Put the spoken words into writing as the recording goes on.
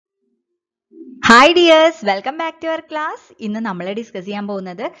Hi dears, welcome back to our class. ഇന്ന് നമ്മൾ discuss ചെയ്യാൻ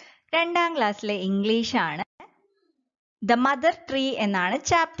പോകുന്നത് രണ്ടാം ക്ലാസ്സിലെ ഇംഗ്ലീഷ് ആണ്. The Mother Tree എന്നാണ്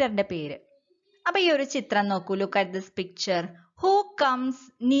ചാപ്റ്ററിന്റെ പേര്. അപ്പൊ ഈ ഒരു ചിത്രം നോക്കൂ. Look at this picture. Who comes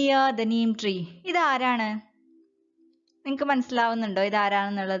near the neem tree? ഇത് ആരാണ്? നിങ്ങൾക്ക് മനസ്സിലാവുന്നുണ്ടോ ഇത്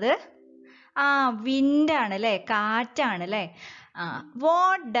ആരാണെന്നുള്ളത്? വിൻഡ് ആണ് അല്ലേ, കാറ്റാണ് അല്ലേ.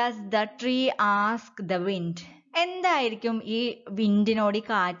 What does the tree ask the wind? എന്തായിരിക്കും ഈ വിൻഡിനോട് ഈ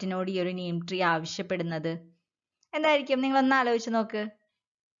കാറ്റിനോട് ഈ ഒരു നീം ട്രീ ആവശ്യപ്പെടുന്നത്? എന്തായിരിക്കും? നിങ്ങൾ ഒന്ന് ആലോചിച്ച് നോക്ക്.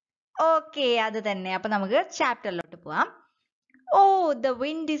 ഓക്കെ, അത് തന്നെ. അപ്പൊ നമുക്ക് ചാപ്റ്ററിലോട്ട് പോവാം. Oh, the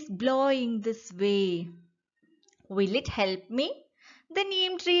wind is blowing this way. Will it help me? The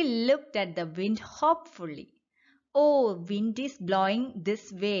neem tree looked at the wind hopefully. Oh, wind is blowing this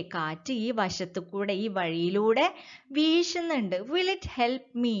way. കാറ്റ് ഈ വശത്തു കൂടെ, ഈ വഴിയിലൂടെ വീശുന്നുണ്ട്. Will it help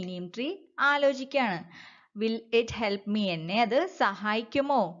me? neem tree ആലോചിക്കാണ്. Will it help me? എന്നെ അത്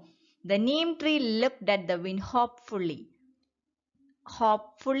സഹായിക്കുമോ? The neem tree looked at the wind hopefully.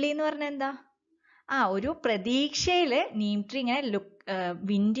 Hopefully എന്ന് പറഞ്ഞാൽ എന്താ? ഒരു പ്രതീക്ഷയില് നീം ട്രീ ഇങ്ങനെ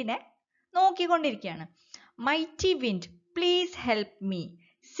വിൻഡിനെ നോക്കിക്കൊണ്ടിരിക്കുകയാണ്. Mighty wind, please help me.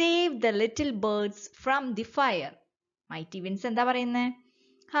 Save the little birds from the fire. Mighty winds എന്താ പറയുന്നത്?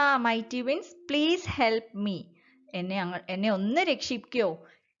 Mighty winds, please help me. എന്നെ ഒന്ന് രക്ഷിക്കോ?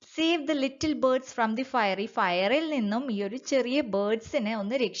 Save the little birds from the fire. ഈ ഫയറിൽ നിന്നും ഈ ഒരു ചെറിയ ബേർഡ്സിനെ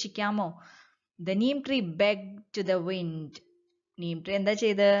ഒന്ന് രക്ഷിക്കാമോ? The neem tree begged to the wind. Neem tree എന്താ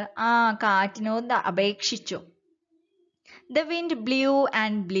ചെയ്ത്? കാറ്റിനോട് അപേക്ഷിച്ചു. The wind blew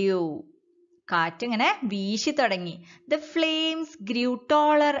and blew. കാറ്റ് ഇങ്ങനെ വീശി തുടങ്ങി. The flames grew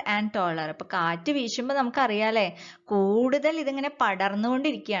taller and taller. അപ്പൊ കാറ്റ് വീശുമ്പോ നമുക്കറിയാലേ, കൂടുതൽ ഇതിങ്ങനെ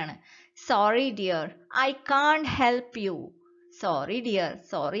പടർന്നുകൊണ്ടിരിക്കുകയാണ്. Sorry dear, I can't help you. Sorry dear,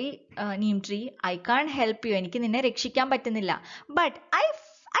 sorry neem tree, I can't help you. എനിക്ക് നിന്നെ രക്ഷിക്കാൻ പറ്റുന്നില്ല. But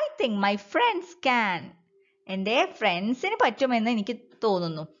I think my friends can. എൻ്റെ ഫ്രണ്ട്സിന് പറ്റുമെന്ന് എനിക്ക്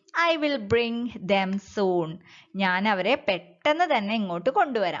തോന്നുന്നു. I will bring them soon. ഞാൻ അവരെ പെട്ടെന്ന് തന്നെ ഇങ്ങോട്ട്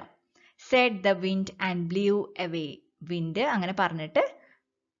കൊണ്ടുവരാം. Said the wind and blew away. Wind അങ്ങനെ പറഞ്ഞിട്ട്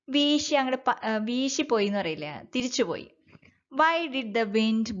വീശിപ്പോയി എന്ന് പറയില്ലേ, തിരിച്ചുപോയി. Why did the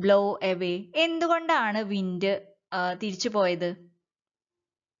wind blow away? എന്തുകൊണ്ടാണ് വിൻഡ് തിരിച്ചു പോയത്?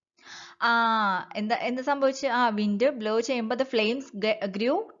 എന്താ സംഭവിച്ചു? വിൻഡ് ബ്ലോ ചെയ്യുമ്പോൾ the flames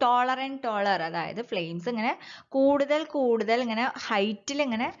grew taller and taller. അതായത് ഫ്ലെയിംസ് ഇങ്ങനെ കൂടുതൽ ഇങ്ങനെ ഹൈറ്റിൽ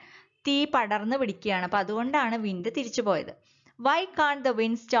ഇങ്ങനെ തീ പടർന്നു പിടിക്കുകയാണ്. അപ്പൊ അതുകൊണ്ടാണ് വിൻഡ് തിരിച്ചു പോയത്. Why can't the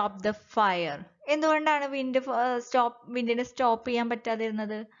wind stop the fire? എന്തുകൊണ്ടാണ് വിൻഡിനെ സ്റ്റോപ്പ് ചെയ്യാൻ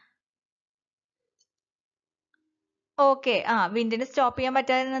പറ്റാതിരുന്നത്? ഓക്കെ, വിൻഡിനെ സ്റ്റോപ്പ് ചെയ്യാൻ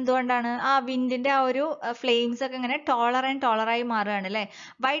പറ്റാതിരുന്നത് എന്തുകൊണ്ടാണ്? വിൻഡിന്റെ ഒരു ഫ്ലെയിംസ് ഒക്കെ ഇങ്ങനെ ടോളർ ആൻഡ് ടോളർ ആയി മാറുകയാണ് അല്ലെ.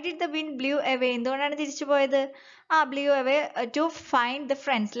 Why did the wind blew away? എന്തുകൊണ്ടാണ് തിരിച്ചു പോയത്? blew away to find the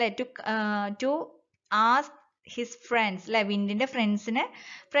friends അല്ലെ, to ask his friends അല്ലെ, വിൻഡിന്റെ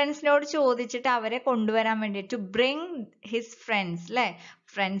ഫ്രണ്ട്സിനോട് ചോദിച്ചിട്ട് അവരെ കൊണ്ടുവരാൻ വേണ്ടി, to bring his friends അല്ലെ,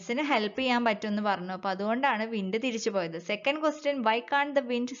 ഫ്രണ്ട്സിന് ഹെൽപ്പ് ചെയ്യാൻ പറ്റും എന്ന് പറഞ്ഞു. അപ്പൊ അതുകൊണ്ടാണ് വിൻഡ് തിരിച്ചു പോയത്. Second question, why can't the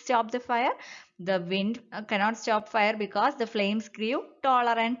wind stop the fire? The wind cannot stop fire because the flames grew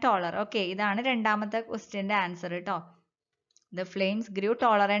taller and taller. Okay, ഇതാണ് രണ്ടാമത്തെ ക്വസ്റ്റ്യന്റെ ആൻസർ കേട്ടോ. The flames grew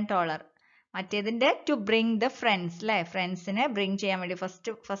taller and taller. മറ്റേതിന്റെ to bring the friends അല്ലെ, ഫ്രണ്ട്സിനെ bring ചെയ്യാൻ വേണ്ടി.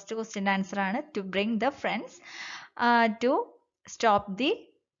 First ക്വസ്റ്റ്യന്റെ answer ആണ് to bring the friends, to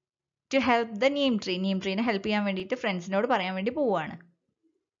help the neem tree. neem treeനെ help ചെയ്യാൻ വേണ്ടിയിട്ട് ഫ്രണ്ട്സിനോട് പറയാൻ വേണ്ടി പോവുകയാണ്.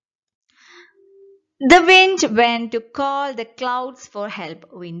 The wind went to call the clouds for help.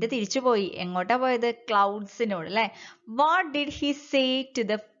 Wind തിരിച്ചുപോയി. എങ്ങോട്ടാ പോയത്? ക്ലൗഡ്സിനോട് അല്ലെ. What did he say to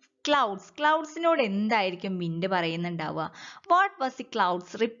the clouds? ക്ലൗഡ്സിനോട് എന്തായിരിക്കും wind പറയുന്നുണ്ടാവുക? What was the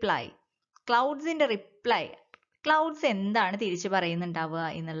clouds reply? ക്ലൗഡ്സിന്റെ reply, clouds എന്താണ് തിരിച്ചു പറയുന്നുണ്ടാവുക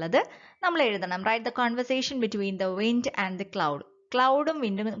എന്നുള്ളത് നമ്മൾ എഴുതണം. Write the conversation between the wind and the cloud. ക്ലൗഡും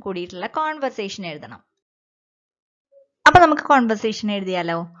വിൻഡും കൂടിയിട്ടുള്ള കോൺവെർസേഷൻ എഴുതണം. അപ്പൊ നമുക്ക് conversation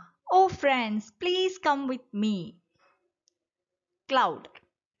എഴുതിയാലോ? Oh friends, please come with me. Cloud.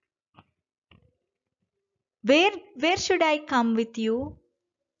 Where should I come with you?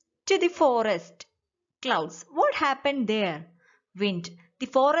 To the forest. Clouds. What happened there? Wind. The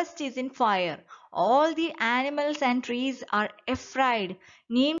forest is in fire. All the animals and trees are afraid.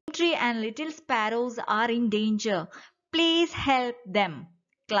 Neem tree and little sparrows are in danger. Please help them.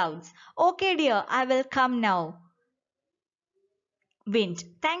 Clouds. Okay dear, I will come now. Wind.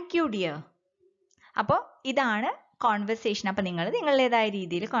 Thank you dear. അപ്പോൾ ഇതാണ് conversation. അപ്പോൾ നിങ്ങൾ നിങ്ങളുടേതായ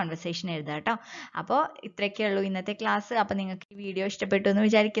രീതിയിൽ conversation എഴുതുക കേട്ടോ. അപ്പോൾ ഇത്രയൊക്കെ ഉള്ളൂ ഇന്നത്തെ ക്ലാസ്. അപ്പോൾ നിങ്ങൾക്ക് ഈ വീഡിയോ ഇഷ്ടപ്പെട്ടു എന്ന്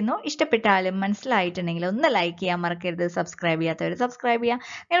വിചാരിക്കുന്നു. ഇഷ്ടപ്പെട്ടാലും മനസ്സിലായിട്ടുണ്ടെങ്കിൽ ഒന്ന് ലൈക്ക് ചെയ്യാൻ മറക്കരുത്. സബ്സ്ക്രൈബ് ചെയ്യാത്തവർ സബ്സ്ക്രൈബ് ചെയ്യുക.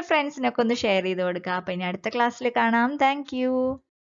 നിങ്ങൾ ഫ്രണ്ട്സിനൊക്കെ ഒന്ന് ഷെയർ ചെയ്ത് കൊടുക്കുക. അപ്പോൾ ഇനി അടുത്ത ക്ലാസ്സിൽ കാണാം. താങ്ക്